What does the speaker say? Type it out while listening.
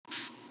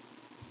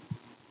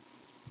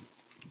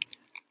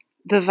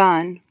The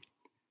Vine.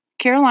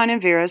 Caroline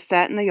and Vera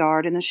sat in the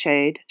yard in the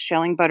shade,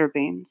 shelling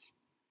butterbeans.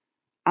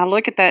 "I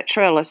look at that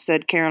trellis,"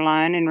 said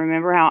Caroline, "and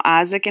remember how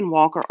Isaac and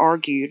Walker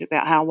argued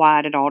about how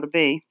wide it ought to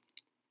be.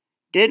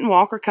 Didn't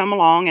Walker come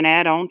along and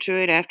add on to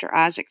it after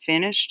Isaac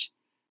finished?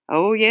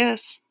 Oh,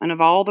 yes, and of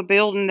all the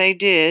building they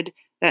did,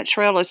 that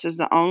trellis is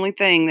the only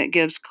thing that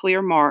gives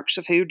clear marks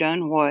of who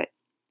done what."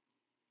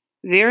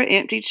 Vera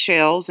emptied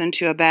shells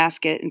into a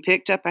basket and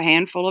picked up a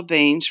handful of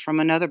beans from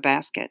another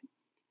basket.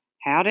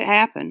 "How'd it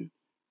happen?"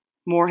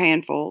 More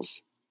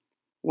handfuls.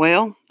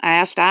 "Well, I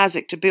asked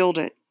Isaac to build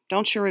it.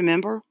 Don't you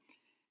remember?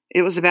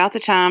 It was about the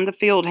time the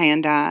field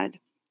hand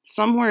died.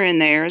 Somewhere in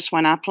there is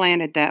when I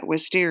planted that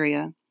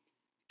wisteria.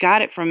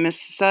 Got it from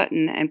Miss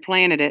Sutton and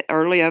planted it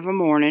early of a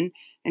morning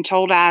and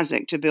told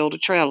Isaac to build a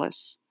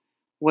trellis.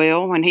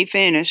 Well, when he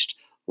finished,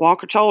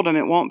 Walker told him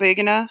it won't big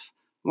enough,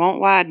 won't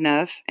wide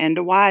enough, and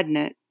to widen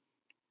it.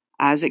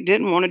 Isaac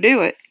didn't want to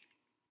do it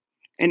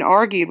and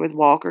argued with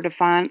Walker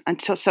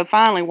so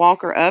finally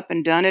Walker up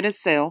and done it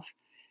himself,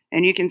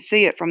 and you can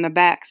see it from the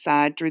back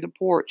side through the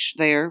porch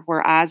there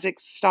where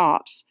Isaac's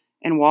stops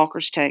and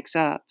Walker's takes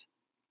up.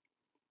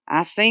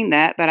 I seen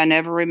that, but I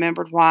never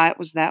remembered why it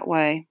was that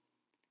way.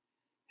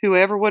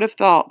 Whoever would have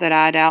thought that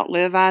I'd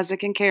outlive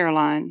Isaac and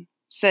Caroline,"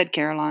 said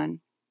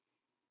Caroline.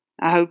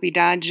 "I hope he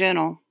died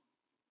gentle."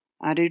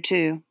 "I do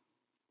too."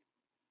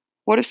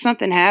 "What if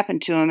something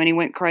happened to him and he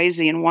went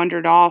crazy and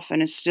wandered off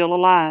and is still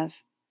alive?"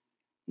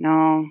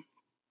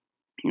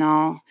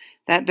 No,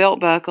 that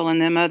belt buckle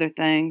and them other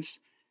things,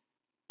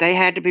 they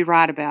had to be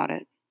right about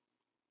it.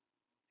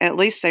 At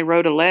least they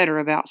wrote a letter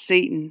about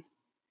Seaton.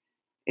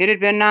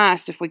 It'd been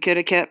nice if we could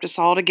have kept us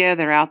all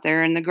together out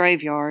there in the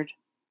graveyard."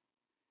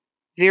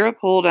 Vera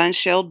pulled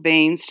unshelled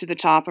beans to the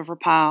top of her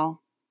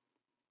pile.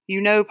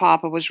 "You know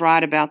Papa was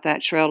right about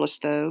that trellis,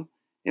 though.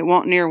 It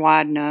wa'n't near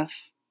wide enough.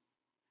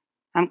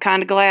 I'm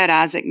kind of glad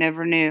Isaac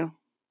never knew."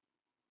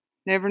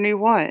 "Never knew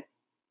what?"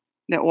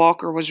 "That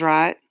Walker was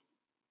right.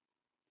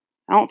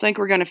 I don't think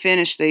we're going to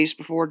finish these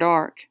before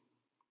dark.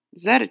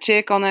 Is that a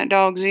tick on that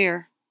dog's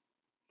ear?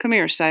 Come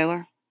here,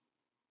 Sailor."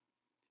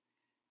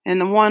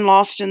 "And the one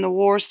lost in the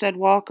war," said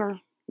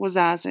Walker, "was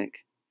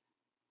Isaac."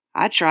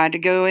 "I tried to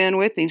go in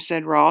with him,"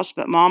 said Ross,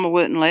 "but Mama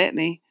wouldn't let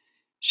me.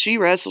 She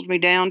wrestled me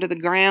down to the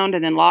ground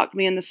and then locked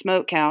me in the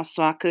smokehouse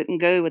so I couldn't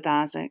go with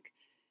Isaac.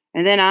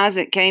 And then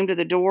Isaac came to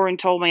the door and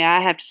told me I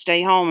have to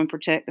stay home and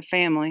protect the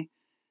family,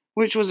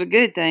 which was a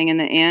good thing in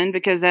the end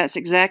because that's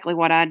exactly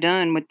what I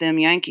done with them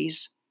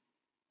Yankees."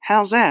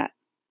 "How's that?"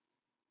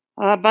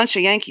 "A bunch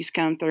of Yankees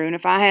come through, and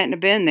if I hadn't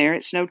been there,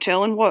 it's no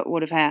telling what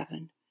would have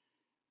happened.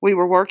 We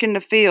were working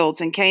the fields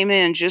and came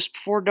in just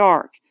before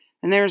dark,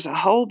 and there's a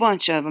whole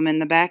bunch of 'em in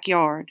the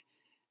backyard.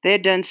 They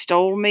had done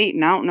stole meat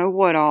and I don't know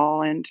what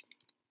all, and ...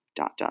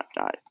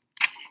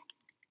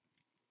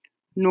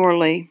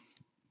 Norley.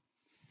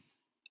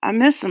 I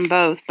miss 'em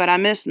both, but I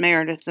miss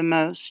Meredith the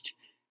most.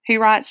 He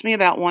writes me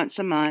about once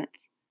a month.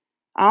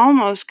 I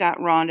almost got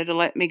Rhonda to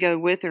let me go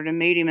with her to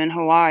meet him in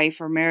Hawaii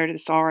for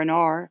Meredith's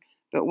R&R,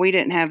 but we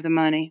didn't have the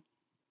money.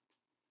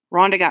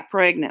 Rhonda got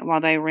pregnant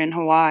while they were in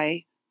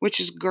Hawaii, which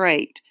is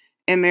great,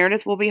 and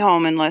Meredith will be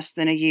home in less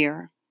than a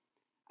year.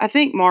 I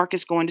think Mark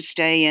is going to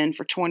stay in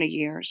for 20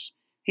 years.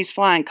 He's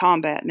flying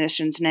combat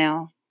missions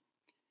now.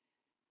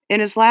 In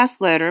his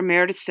last letter,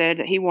 Meredith said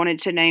that he wanted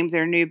to name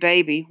their new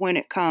baby, when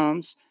it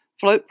comes,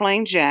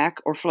 Floatplane Jack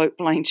or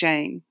Floatplane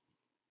Jane.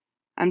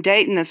 I'm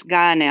dating this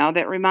guy now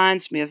that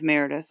reminds me of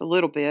Meredith a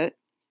little bit.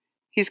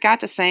 He's got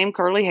the same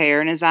curly hair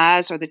and his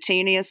eyes are the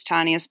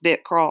tiniest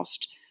bit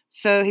crossed,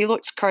 so he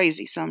looks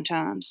crazy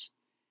sometimes.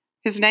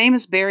 His name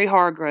is Barry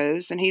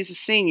Hargroves, and he's a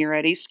senior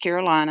at East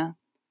Carolina.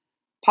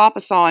 Papa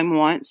saw him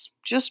once,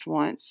 just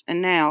once,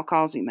 and now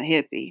calls him a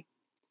hippie.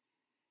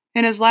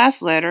 In his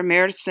last letter,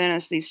 Meredith sent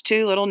us these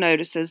 2 little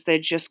notices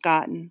they'd just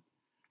gotten.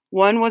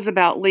 One was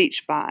about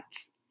leech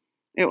bites.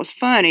 It was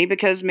funny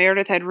because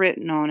Meredith had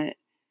written on it.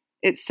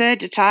 It said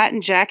to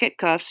tighten jacket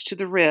cuffs to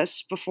the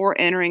wrists before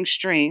entering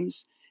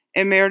streams,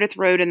 and Meredith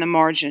wrote in the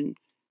margin,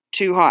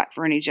 "Too hot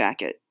for any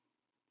jacket."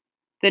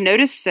 The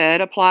notice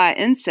said apply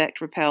insect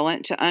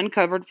repellent to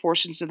uncovered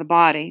portions of the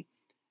body,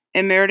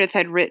 and Meredith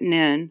had written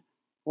in,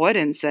 "What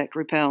insect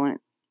repellent?"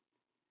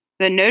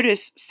 The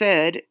notice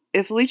said,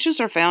 if leeches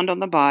are found on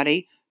the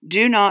body,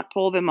 do not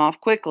pull them off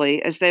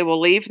quickly as they will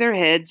leave their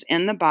heads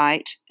in the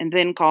bite and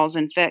then cause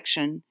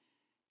infection.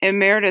 And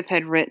Meredith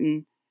had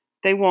written,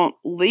 they won't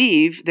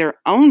leave their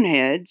own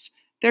heads,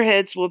 their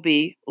heads will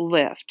be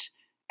left.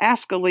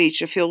 Ask a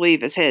leech if he'll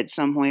leave his head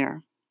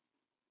somewhere.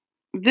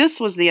 This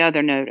was the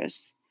other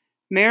notice.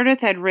 Meredith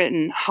had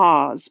written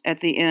Haws at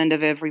the end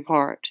of every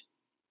part.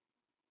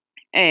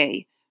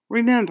 A.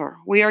 Remember,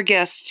 we are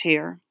guests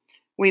here.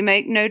 We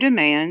make no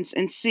demands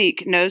and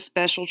seek no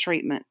special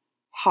treatment.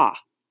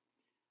 Ha.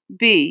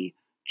 B.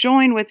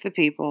 Join with the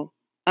people.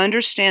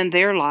 Understand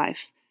their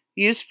life.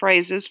 Use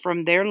phrases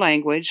from their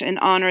language and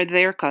honor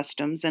their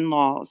customs and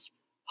laws.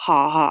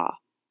 Ha ha.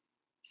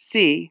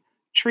 C.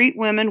 Treat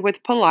women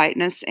with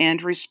politeness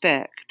and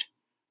respect.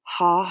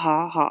 Ha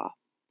ha ha.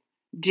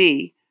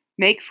 D.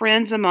 Make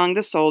friends among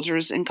the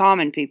soldiers and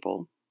common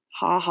people.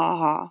 Ha ha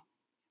ha.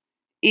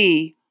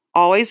 E.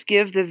 Always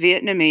give the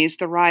Vietnamese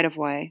the right of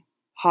way.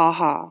 Ha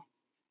ha.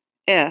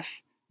 F.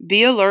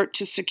 Be alert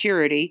to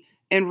security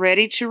and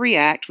ready to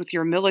react with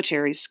your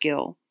military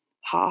skill.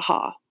 Ha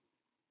ha.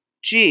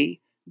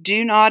 G.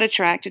 Do not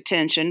attract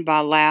attention by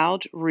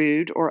loud,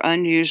 rude, or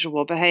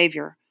unusual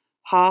behavior.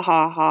 Ha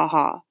ha ha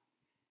ha.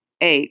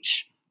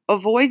 H.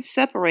 Avoid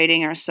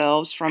separating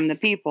ourselves from the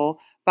people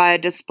by a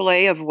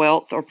display of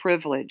wealth or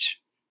privilege.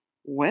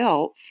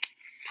 Wealth?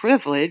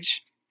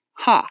 Privilege?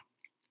 Ha!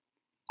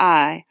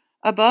 I.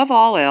 Above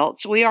all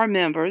else, we are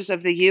members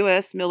of the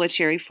U.S.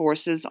 military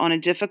forces on a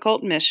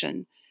difficult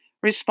mission,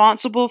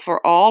 responsible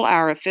for all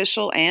our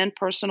official and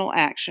personal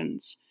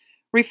actions.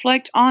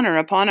 Reflect honor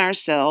upon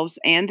ourselves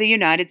and the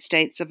United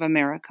States of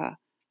America.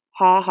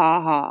 Ha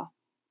ha ha.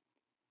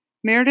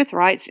 Meredith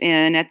writes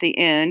in at the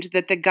end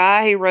that the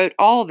guy who wrote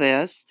all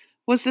this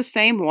was the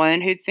same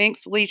one who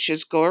thinks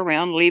leeches go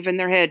around leaving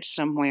their heads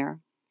somewhere.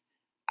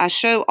 I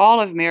show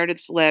all of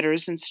Meredith's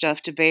letters and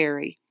stuff to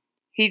Barry.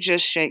 He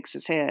just shakes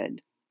his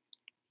head.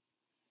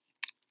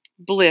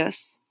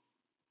 Bliss.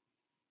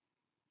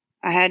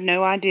 I had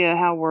no idea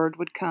how word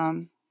would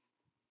come.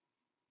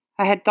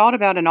 I had thought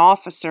about an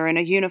officer in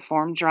a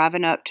uniform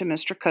driving up to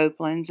Mr.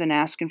 Copeland's and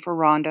asking for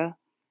Rhonda,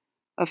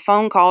 a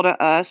phone call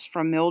to us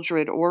from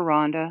Mildred or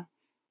Rhonda,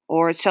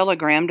 or a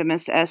telegram to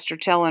Miss Esther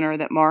telling her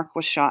that Mark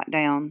was shot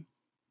down.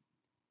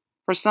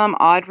 For some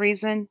odd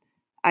reason,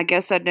 I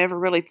guess I'd never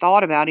really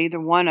thought about either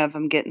one of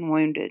them getting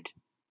wounded.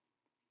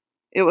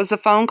 It was a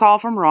phone call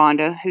from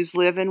Rhonda, who's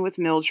living with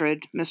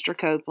Mildred, Mr.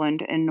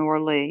 Copeland, and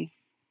Nora Lee.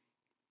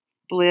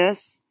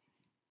 Bliss,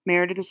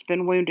 Meredith has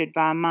been wounded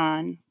by a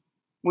mine.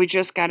 We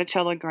just got a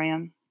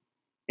telegram.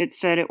 It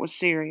said it was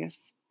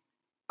serious.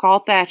 Call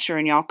Thatcher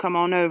and y'all come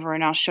on over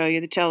and I'll show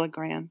you the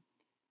telegram.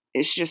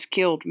 It's just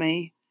killed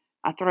me.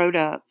 I throwed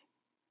up.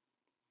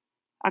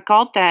 I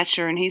called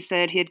Thatcher and he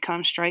said he'd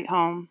come straight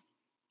home.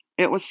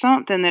 It was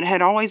something that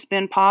had always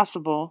been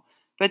possible,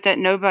 but that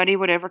nobody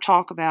would ever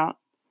talk about.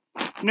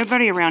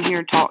 Nobody around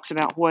here talks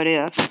about what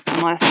ifs,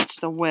 unless it's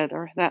the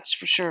weather, that's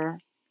for sure.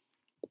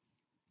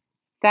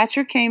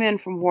 Thatcher came in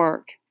from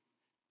work.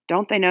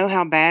 Don't they know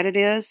how bad it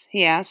is?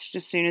 He asked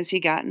as soon as he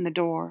got in the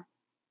door.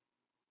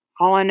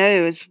 All I know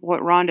is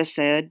what Rhonda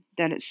said,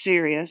 that it's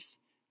serious.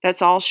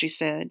 That's all she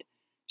said.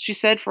 She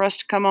said for us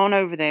to come on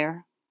over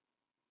there.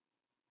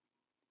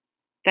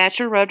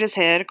 Thatcher rubbed his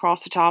hand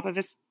across the top of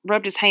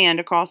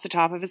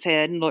his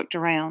head and looked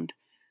around.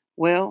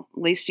 Well,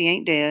 at least he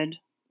ain't dead.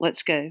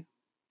 Let's go.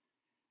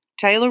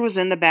 Taylor was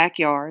in the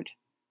backyard.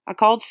 I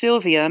called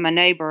Sylvia, my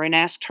neighbor, and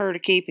asked her to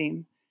keep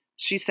him.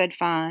 She said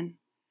fine.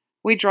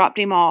 We dropped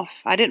him off.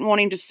 I didn't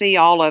want him to see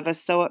all of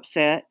us so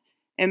upset,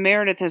 and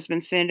Meredith has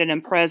been sending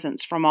him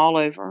presents from all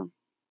over.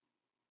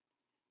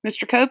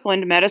 Mr.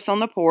 Copeland met us on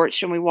the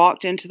porch, and we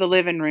walked into the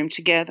living room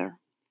together.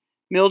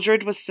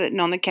 Mildred was sitting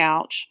on the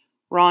couch.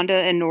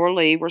 Rhonda and Nora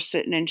Lee were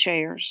sitting in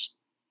chairs.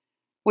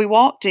 We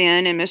walked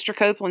in, and Mr.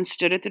 Copeland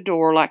stood at the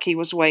door like he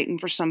was waiting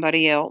for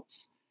somebody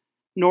else.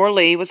 Nora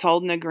Lee was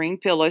holding a green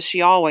pillow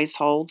she always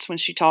holds when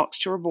she talks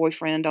to her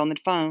boyfriend on the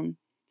phone.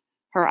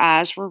 Her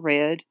eyes were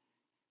red.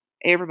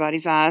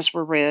 Everybody's eyes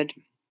were red.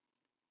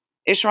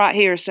 It's right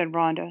here, said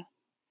Rhonda.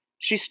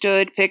 She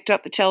stood, picked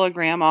up the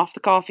telegram off the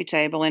coffee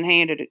table, and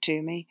handed it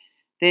to me.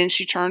 Then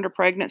she turned her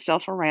pregnant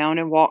self around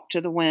and walked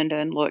to the window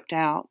and looked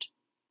out.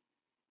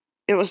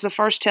 It was the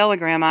first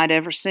telegram I'd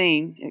ever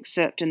seen,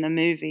 except in the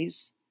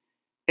movies.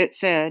 It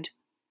said,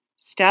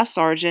 Staff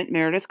Sergeant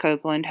Meredith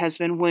Copeland has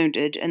been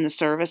wounded in the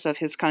service of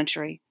his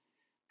country.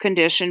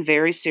 Condition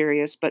very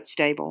serious but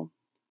stable.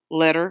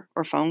 Letter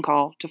or phone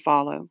call to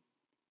follow.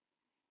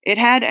 It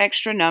had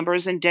extra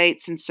numbers and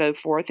dates and so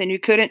forth, and you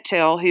couldn't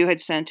tell who had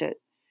sent it.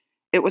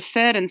 It was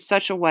said in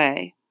such a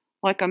way,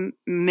 like a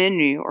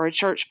menu or a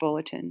church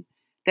bulletin,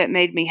 that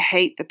made me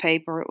hate the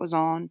paper it was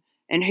on,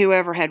 and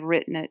whoever had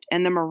written it,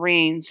 and the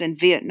Marines and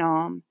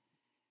Vietnam.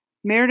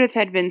 Meredith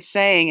had been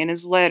saying in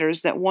his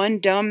letters that one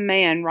dumb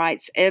man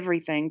writes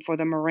everything for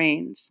the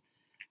Marines.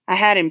 I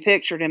had him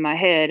pictured in my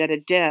head at a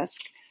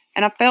desk,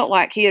 and I felt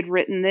like he had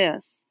written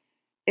this.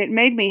 It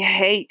made me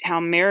hate how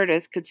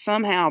Meredith could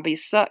somehow be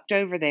sucked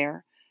over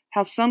there,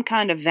 how some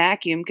kind of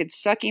vacuum could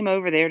suck him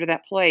over there to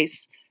that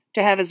place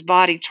to have his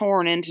body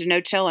torn into no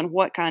telling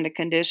what kind of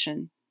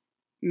condition.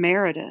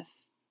 Meredith.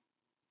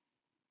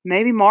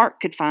 Maybe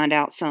Mark could find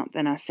out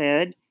something, I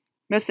said.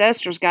 Miss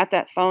Esther's got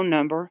that phone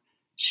number.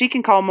 She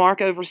can call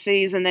Mark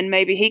overseas, and then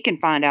maybe he can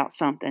find out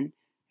something.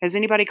 Has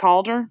anybody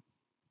called her?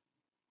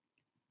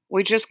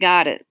 We just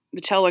got it, the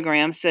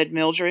telegram, said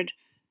Mildred.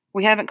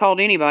 We haven't called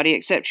anybody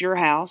except your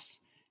house.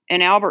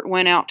 And Albert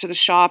went out to the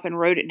shop and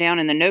wrote it down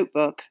in the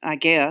notebook, I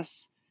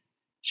guess.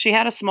 She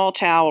had a small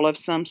towel of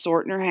some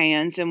sort in her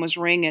hands and was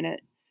wringing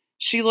it.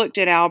 She looked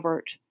at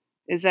Albert.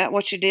 Is that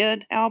what you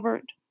did,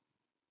 Albert?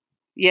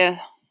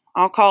 Yeah,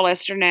 I'll call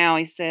Esther now,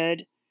 he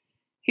said.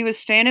 He was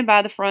standing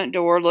by the front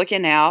door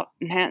looking out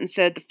and hadn't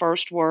said the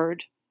first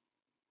word.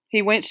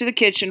 He went to the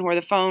kitchen where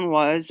the phone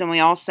was, and we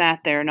all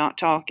sat there not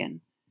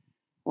talking.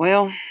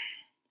 Well,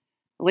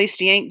 At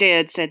least he ain't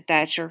dead, said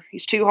Thatcher.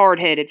 He's too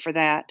hard-headed for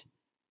that.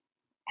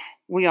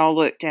 We all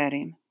looked at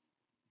him.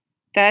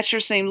 Thatcher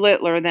seemed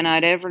littler than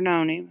I'd ever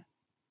known him.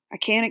 I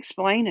can't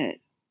explain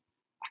it.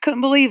 I couldn't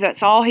believe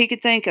that's all he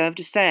could think of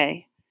to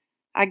say.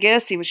 I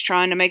guess he was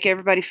trying to make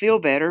everybody feel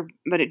better,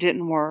 but it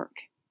didn't work.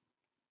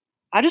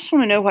 I just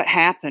want to know what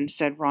happened,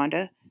 said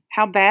Rhonda.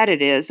 How bad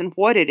it is and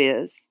what it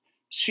is.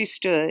 She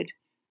stood.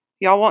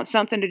 Y'all want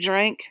something to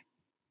drink?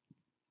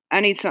 I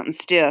need something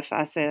stiff,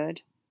 I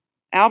said.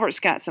 Albert's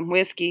got some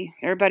whiskey.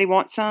 Everybody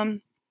want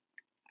some?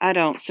 I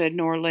don't, said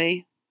Nora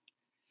Lee.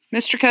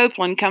 Mr.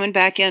 Copeland, coming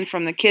back in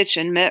from the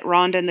kitchen, met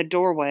Rhonda in the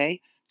doorway,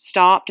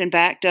 stopped and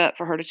backed up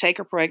for her to take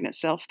her pregnant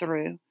self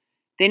through.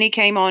 Then he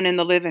came on in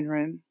the living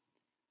room.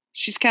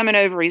 She's coming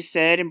over, he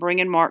said, and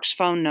bringing Mark's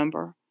phone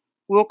number.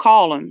 We'll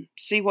call him,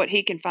 see what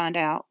he can find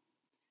out.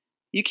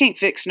 You can't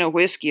fix no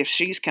whiskey if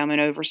she's coming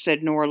over,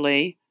 said Nora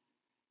Lee.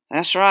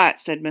 That's right,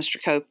 said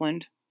Mr.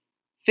 Copeland.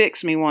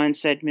 Fix me one,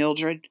 said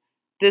Mildred.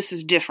 This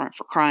is different,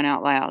 for crying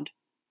out loud.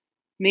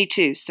 Me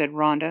too, said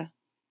Rhonda.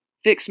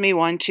 Fix me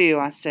one too,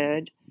 I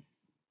said.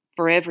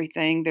 For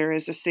everything there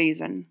is a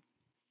season.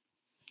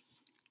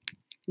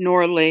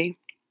 Nora Lee.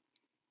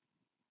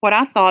 What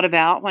I thought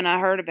about when I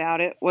heard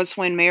about it was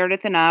when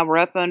Meredith and I were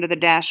up under the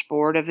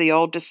dashboard of the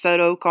old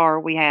DeSoto car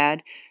we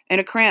had, and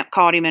a cramp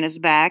caught him in his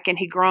back, and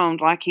he groaned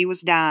like he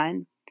was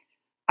dying.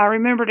 I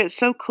remembered it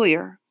so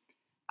clear.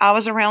 I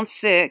was around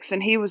 6,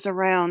 and he was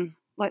around,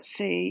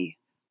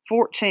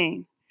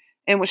 14,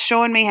 and was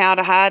showing me how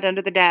to hide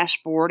under the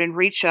dashboard and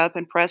reach up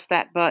and press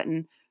that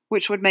button,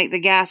 which would make the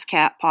gas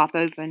cap pop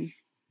open.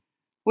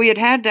 We had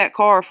had that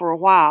car for a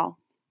while.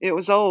 It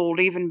was old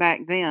even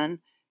back then,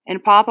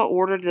 and Papa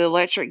ordered the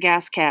electric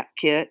gas cap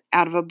kit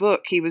out of a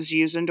book he was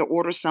using to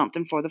order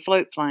something for the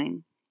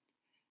Floatplane.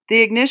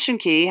 The ignition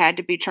key had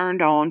to be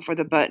turned on for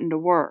the button to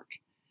work.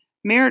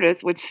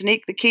 Meredith would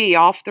sneak the key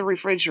off the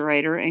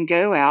refrigerator and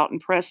go out and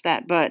press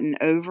that button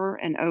over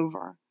and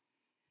over.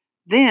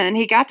 Then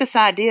he got this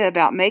idea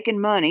about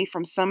making money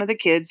from some of the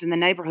kids in the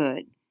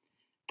neighborhood.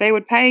 They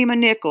would pay him a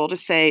nickel to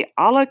say,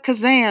 "Allah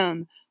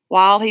Kazam,"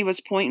 while he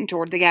was pointing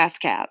toward the gas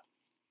cap,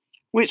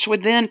 which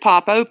would then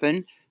pop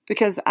open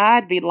because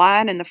I'd be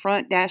lying in the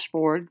front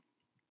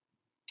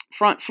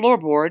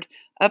floorboard,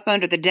 up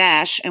under the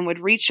dash, and would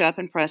reach up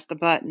and press the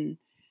button.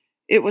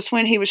 It was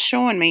when he was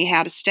showing me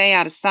how to stay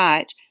out of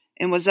sight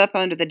and was up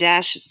under the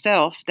dash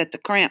itself that the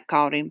cramp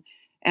caught him,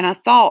 and I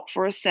thought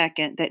for a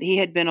second that he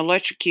had been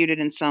electrocuted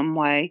in some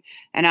way,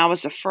 and I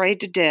was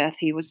afraid to death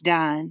he was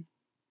dying.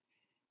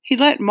 He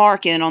let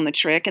Mark in on the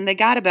trick, and they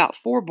got about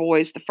 4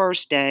 boys the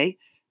first day,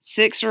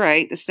 6 or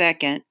 8 the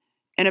second,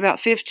 and about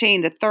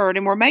 15 the third,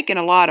 and were making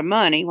a lot of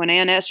money when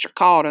Aunt Esther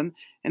caught him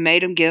and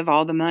made him give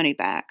all the money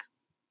back.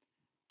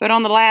 But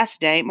on the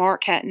last day,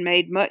 Mark hadn't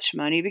made much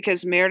money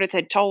because Meredith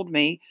had told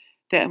me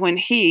that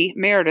when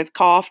Meredith,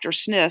 coughed or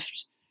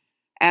sniffed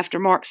after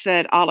Mark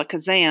said Allah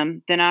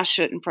Kazam, then I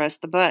shouldn't press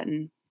the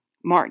button.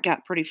 Mark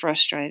got pretty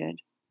frustrated.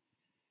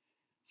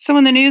 So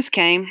when the news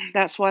came,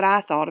 that's what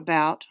I thought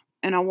about,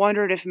 and I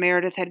wondered if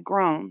Meredith had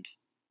groaned.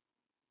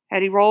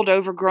 Had he rolled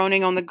over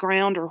groaning on the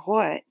ground or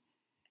what?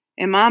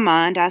 In my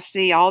mind, I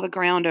see all the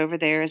ground over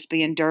there as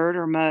being dirt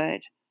or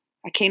mud.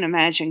 I can't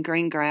imagine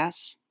green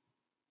grass.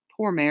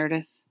 Poor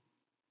Meredith.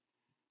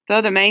 The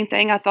other main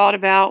thing I thought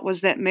about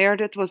was that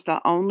Meredith was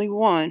the only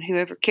one who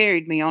ever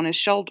carried me on his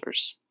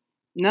shoulders.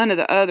 None of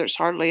the others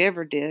hardly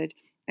ever did,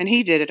 and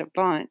he did it a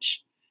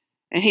bunch.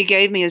 And he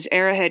gave me his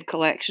Arrowhead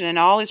collection and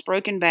all his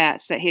broken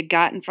bats that he had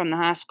gotten from the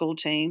high school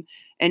team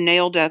and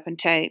nailed up and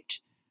taped.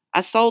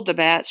 I sold the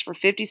bats for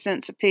 50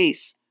 cents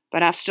apiece,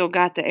 but I've still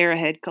got the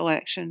Arrowhead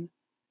collection.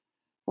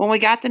 When we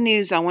got the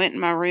news, I went in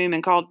my room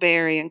and called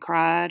Barry and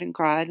cried and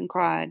cried and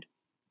cried.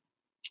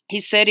 He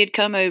said he'd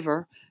come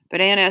over,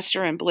 but Aunt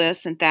Esther and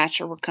Bliss and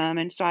Thatcher were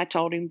coming, so I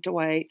told him to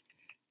wait.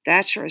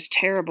 Thatcher is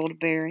terrible to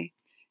Barry.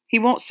 He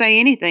won't say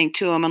anything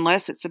to him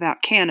unless it's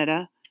about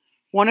Canada.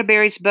 One of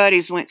Barry's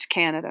buddies went to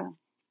Canada.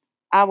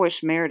 I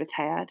wish Meredith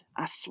had.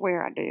 I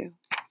swear I do.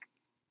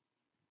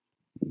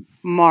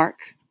 Mark.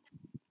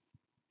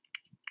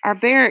 Our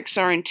barracks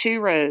are in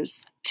 2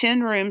 rows,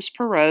 10 rooms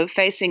per row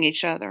facing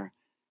each other.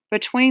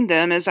 Between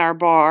them is our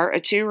bar, a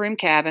 2-room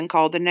cabin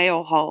called the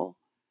Nail Hole.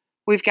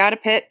 We've got a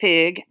pet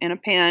pig in a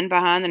pen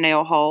behind the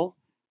nail hole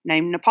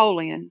named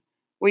Napoleon.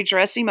 We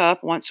dress him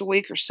up once a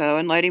week or so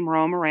and let him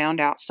roam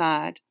around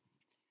outside.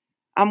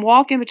 I'm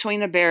walking between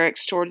the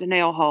barracks toward the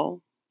nail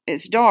hole.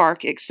 It's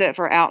dark except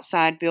for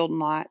outside building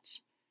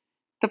lights.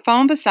 The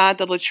phone beside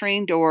the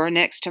latrine door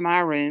next to my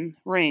room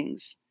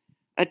rings.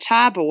 A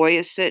Thai boy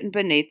is sitting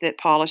beneath it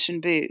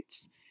polishing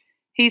boots.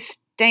 He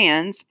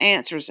stands,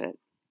 answers it.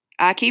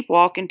 I keep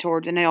walking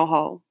toward the nail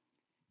hole.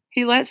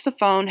 He lets the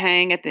phone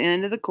hang at the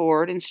end of the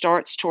cord and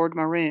starts toward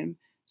my room,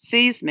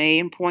 sees me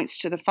and points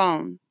to the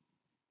phone.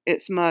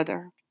 It's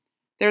Mother.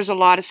 There's a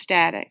lot of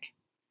static.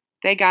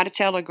 They got a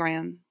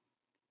telegram.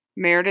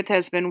 Meredith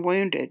has been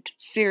wounded,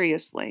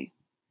 seriously.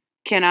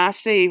 Can I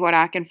see what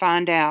I can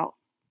find out?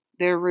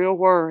 They're real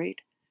worried.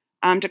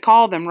 I'm to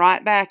call them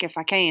right back if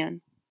I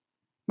can.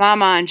 My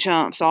mind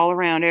jumps all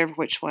around every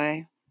which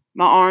way.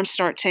 My arms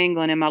start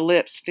tingling and my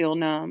lips feel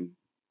numb.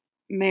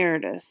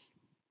 Meredith.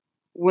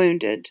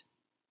 Wounded.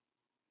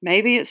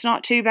 Maybe it's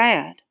not too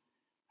bad.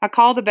 I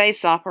call the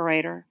base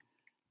operator.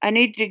 I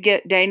need to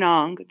get Da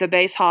Nang, the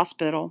base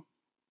hospital.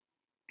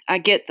 I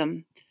get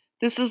them.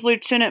 This is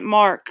Lieutenant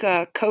Mark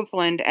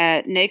Copeland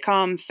at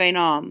Nakom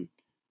Phanom.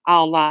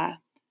 I'll lie.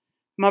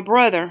 My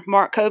brother,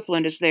 Mark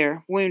Copeland, is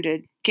there,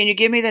 wounded. Can you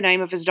give me the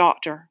name of his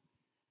doctor?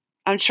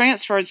 I'm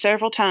transferred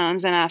several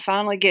times and I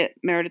finally get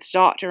Meredith's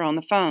doctor on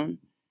the phone.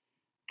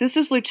 This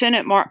is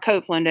Lieutenant Mark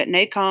Copeland at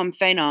Nakom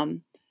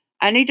Phanom.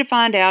 I need to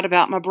find out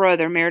about my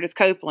brother, Meredith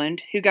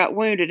Copeland, who got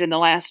wounded in the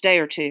last day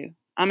or two.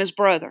 I'm his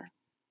brother.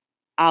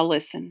 I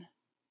listen.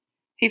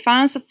 He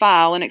finds the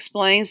file and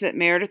explains that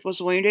Meredith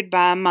was wounded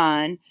by a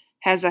mine,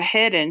 has a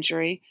head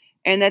injury,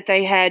 and that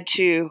they had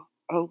to,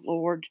 oh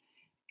Lord,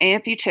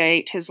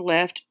 amputate his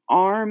left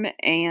arm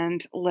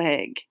and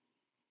leg.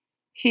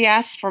 He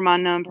asks for my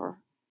number.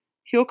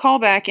 He'll call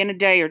back in a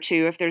day or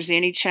two if there's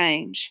any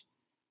change.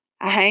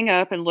 I hang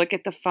up and look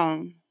at the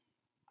phone.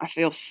 I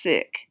feel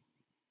sick.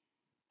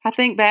 I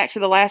think back to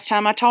the last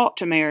time I talked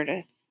to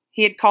Meredith.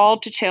 He had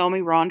called to tell me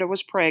Rhonda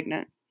was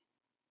pregnant.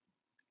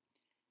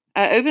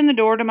 I open the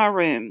door to my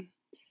room.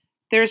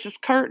 There's this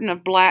curtain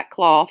of black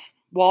cloth,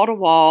 wall to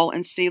wall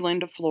and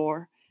ceiling to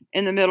floor,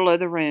 in the middle of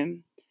the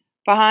room.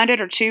 Behind it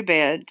are two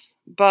beds.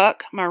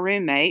 Buck, my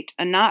roommate,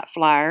 a night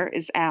flyer,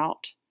 is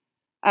out.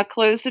 I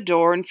close the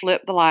door and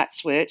flip the light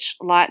switch,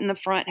 lighting the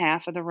front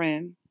half of the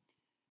room.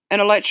 An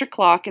electric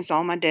clock is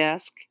on my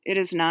desk. It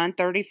is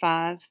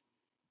 9:35.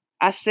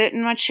 I sit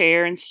in my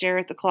chair and stare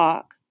at the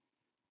clock.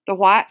 The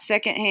white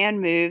second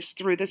hand moves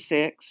through the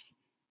 6,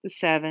 the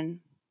 7,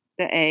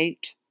 the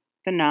 8,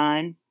 the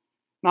 9.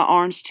 My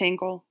arms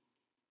tingle.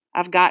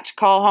 I've got to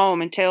call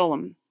home and tell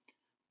them.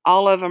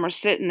 All of them are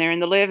sitting there in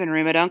the living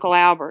room at Uncle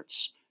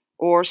Albert's,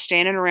 or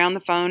standing around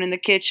the phone in the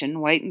kitchen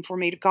waiting for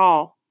me to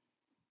call.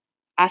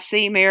 I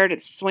see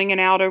Meredith swinging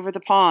out over the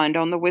pond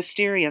on the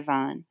wisteria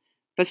vine,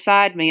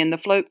 beside me in the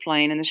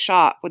floatplane in the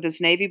shop with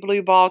his navy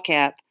blue ball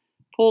cap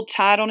pulled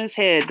tight on his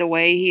head the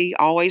way he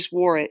always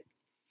wore it.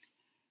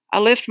 I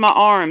lift my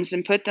arms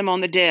and put them on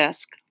the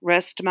desk,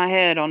 rest my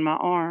head on my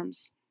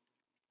arms.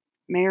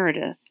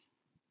 Meredith.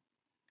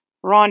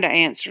 Rhonda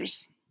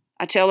answers.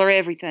 I tell her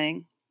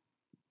everything.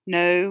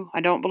 No,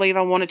 I don't believe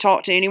I want to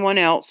talk to anyone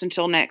else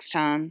until next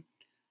time.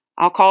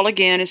 I'll call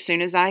again as soon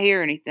as I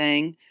hear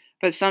anything,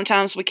 but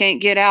sometimes we can't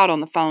get out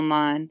on the phone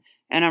line,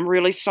 and I'm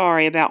really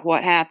sorry about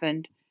what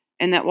happened,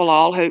 and that we'll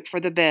all hope for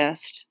the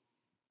best.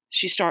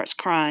 She starts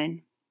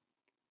crying.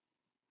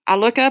 I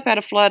look up at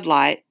a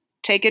floodlight,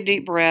 take a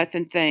deep breath,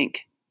 and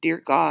think,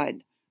 Dear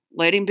God,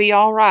 let him be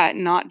all right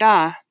and not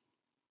die.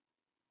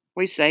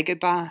 We say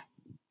goodbye.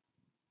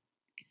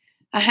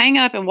 I hang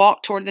up and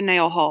walk toward the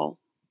nail hole.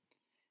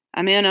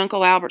 I'm in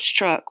Uncle Albert's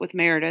truck with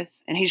Meredith,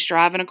 and he's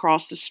driving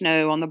across the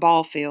snow on the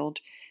ball field.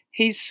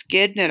 He's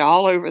skidding it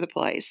all over the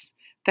place.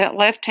 That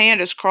left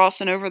hand is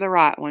crossing over the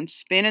right one,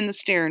 spinning the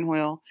steering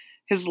wheel.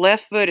 His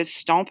left foot is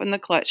stomping the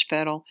clutch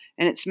pedal,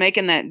 and it's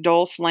making that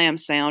dull slam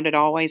sound it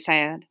always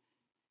had.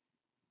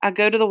 I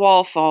go to the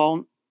wall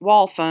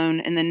phone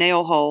in the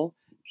nail hole,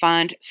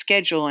 find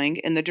scheduling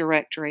in the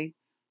directory,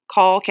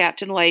 call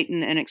Captain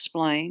Layton and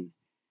explain.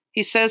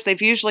 He says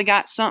they've usually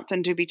got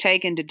something to be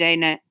taken to Da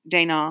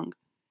Nang.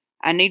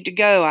 I need to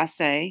go, I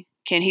say.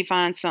 Can he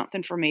find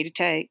something for me to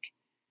take?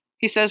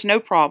 He says no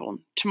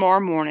problem.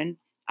 Tomorrow morning,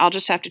 I'll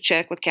just have to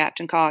check with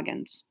Captain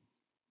Coggins.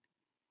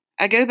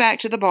 I go back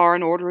to the bar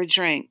and order a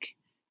drink.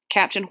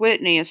 Captain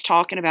Whitney is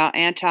talking about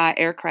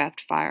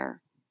anti-aircraft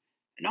fire.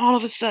 And all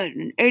of a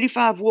sudden,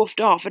 85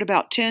 woofed off at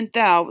about 10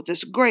 thou with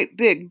this great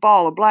big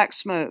ball of black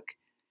smoke.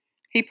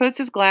 He puts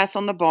his glass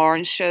on the bar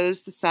and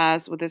shows the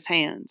size with his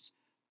hands.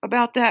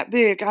 About that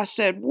big, I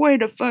said,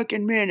 wait a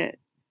fucking minute.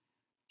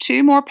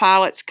 2 more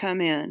pilots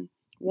come in.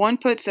 One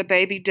puts a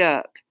baby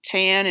duck,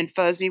 tan and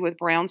fuzzy with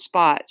brown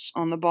spots,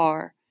 on the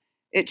bar.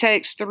 It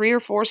takes 3 or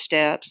 4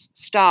 steps,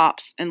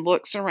 stops, and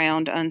looks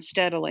around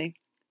unsteadily.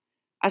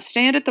 I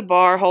stand at the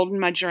bar holding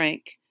my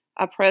drink.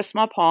 I press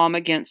my palm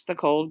against the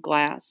cold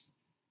glass.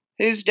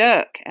 Whose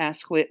duck?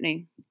 Asked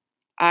Whitney.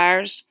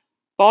 Ours.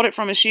 Bought it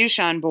from a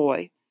shoeshine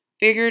boy.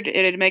 Figured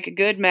it'd make a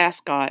good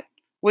mascot.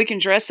 We can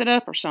dress it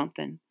up or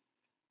something.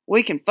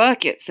 We can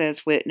fuck it,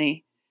 says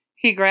Whitney.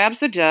 He grabs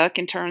the duck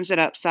and turns it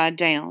upside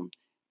down.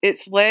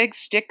 Its legs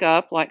stick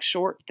up like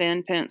short,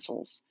 thin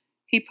pencils.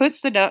 He puts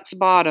the duck's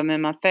bottom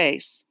in my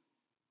face.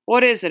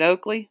 What is it,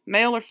 Oakley?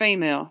 Male or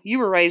female? You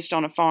were raised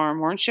on a farm,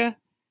 weren't you?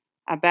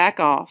 I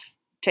back off.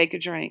 Take a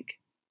drink.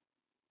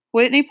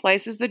 Whitney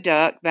places the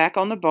duck back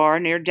on the bar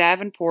near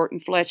Davenport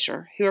and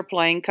Fletcher, who are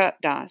playing cup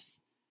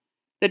dice.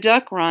 The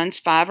duck runs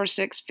 5 or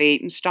 6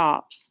 feet and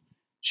stops.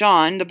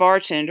 John, the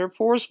bartender,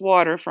 pours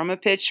water from a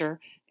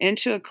pitcher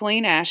into a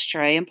clean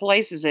ashtray and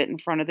places it in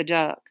front of the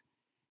duck.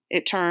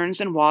 It turns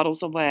and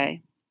waddles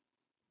away.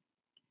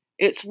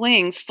 Its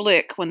wings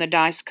flick when the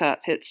dice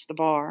cup hits the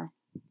bar.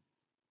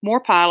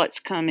 More pilots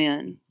come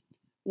in.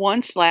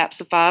 One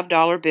slaps a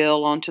 $5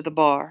 bill onto the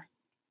bar.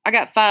 I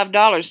got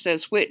 $5,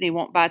 says Whitney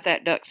won't bite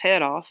that duck's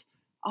head off.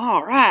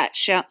 All right,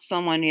 shouts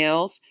someone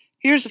yells.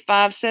 Here's a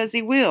 5, says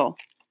he will.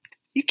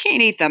 You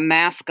can't eat the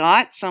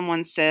mascot,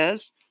 someone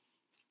says.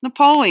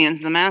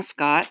 Napoleon's the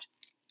mascot.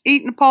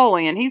 Eat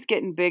Napoleon, he's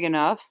getting big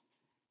enough.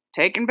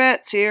 Taking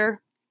bets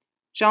here.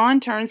 John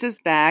turns his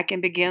back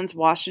and begins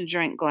washing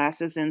drink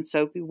glasses in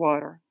soapy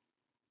water.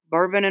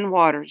 Bourbon and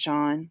water,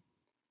 John.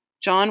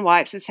 John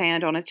wipes his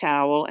hand on a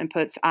towel and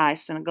puts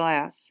ice in a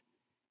glass.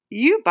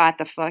 You bite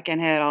the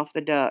fucking head off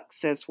the duck,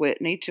 says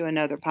Whitney to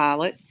another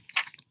pilot.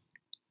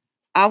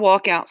 I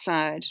walk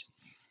outside.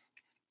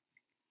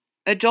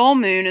 A dull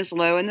moon is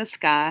low in the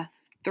sky,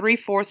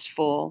 3/4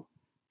 full,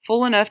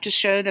 full enough to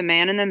show the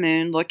man in the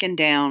moon looking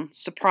down,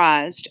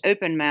 surprised,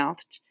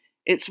 open-mouthed.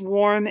 It's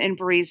warm and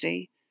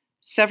breezy.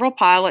 Several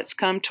pilots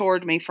come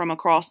toward me from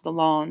across the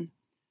lawn.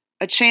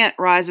 A chant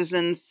rises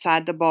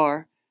inside the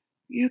bar.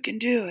 You can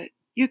do it.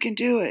 You can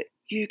do it.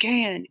 You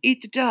can.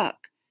 Eat the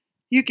duck.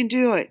 You can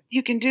do it.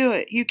 You can do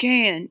it. You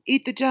can.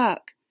 Eat the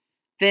duck.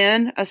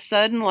 Then a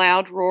sudden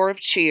loud roar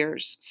of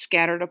cheers,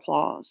 scattered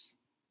applause.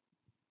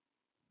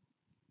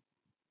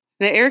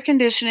 The air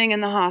conditioning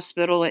in the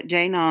hospital at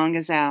Da Nang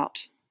is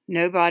out.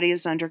 Nobody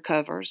is under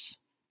covers.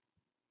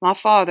 My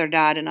father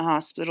died in a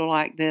hospital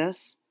like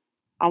this.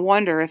 I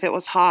wonder if it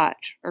was hot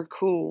or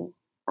cool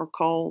or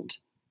cold.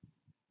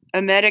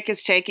 A medic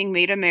is taking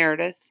me to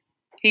Meredith.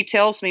 He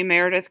tells me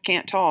Meredith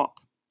can't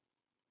talk.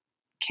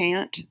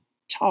 Can't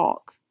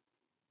talk.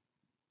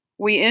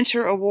 We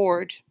enter a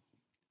ward.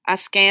 I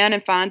scan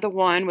and find the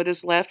one with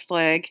his left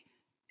leg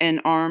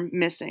and arm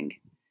missing.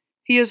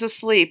 He is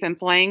asleep in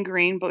plain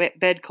green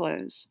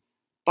bedclothes.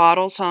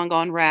 Bottles hung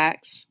on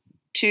racks.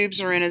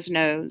 Tubes are in his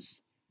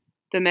nose.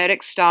 The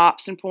medic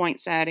stops and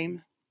points at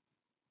him.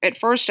 At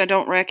first, I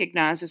don't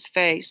recognize his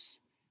face.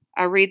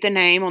 I read the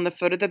name on the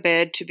foot of the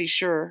bed to be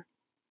sure.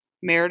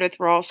 Meredith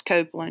Ross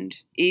Copeland,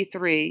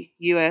 E3,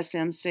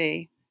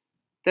 USMC.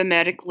 The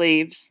medic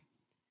leaves.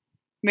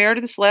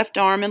 Meredith's left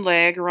arm and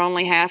leg are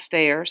only half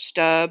there,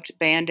 stubbed,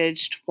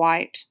 bandaged,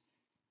 white.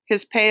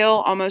 His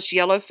pale, almost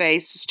yellow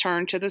face is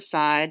turned to the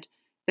side,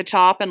 the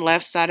top and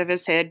left side of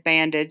his head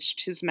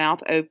bandaged, his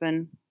mouth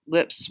open,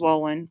 lips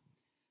swollen.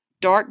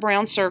 Dark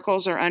brown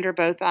circles are under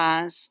both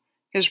eyes,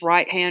 his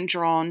right hand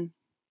drawn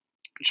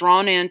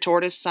in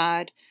toward his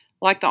side,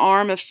 like the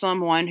arm of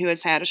someone who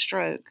has had a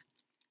stroke.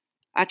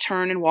 I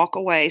turn and walk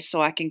away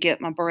so I can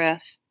get my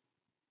breath.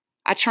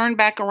 I turn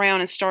back around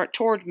and start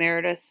toward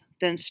Meredith,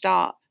 then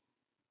stop.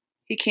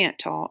 He can't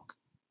talk.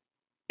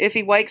 If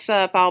he wakes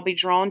up, I'll be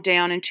drawn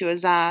down into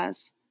his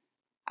eyes.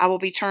 I will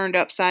be turned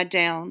upside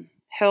down,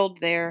 held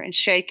there and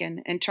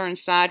shaken and turned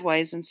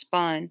sideways and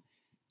spun.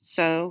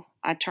 So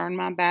I turn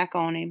my back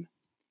on him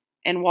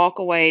and walk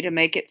away to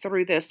make it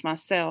through this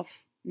myself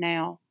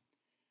now.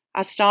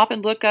 I stop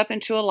and look up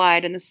into a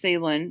light in the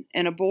ceiling,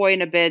 and a boy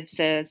in a bed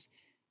says,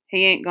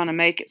 He ain't gonna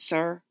make it,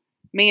 sir.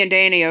 Me and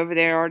Danny over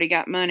there already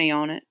got money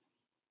on it.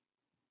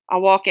 I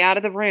walk out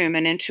of the room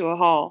and into a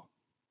hall.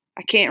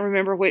 I can't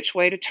remember which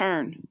way to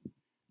turn.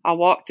 I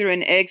walk through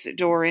an exit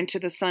door into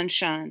the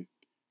sunshine.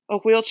 A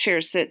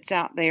wheelchair sits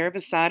out there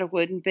beside a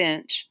wooden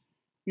bench.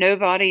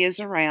 Nobody is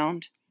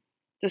around.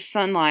 The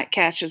sunlight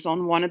catches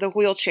on one of the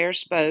wheelchair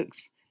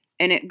spokes,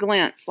 and it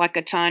glints like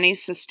a tiny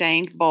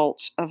sustained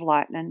bolt of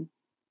lightning.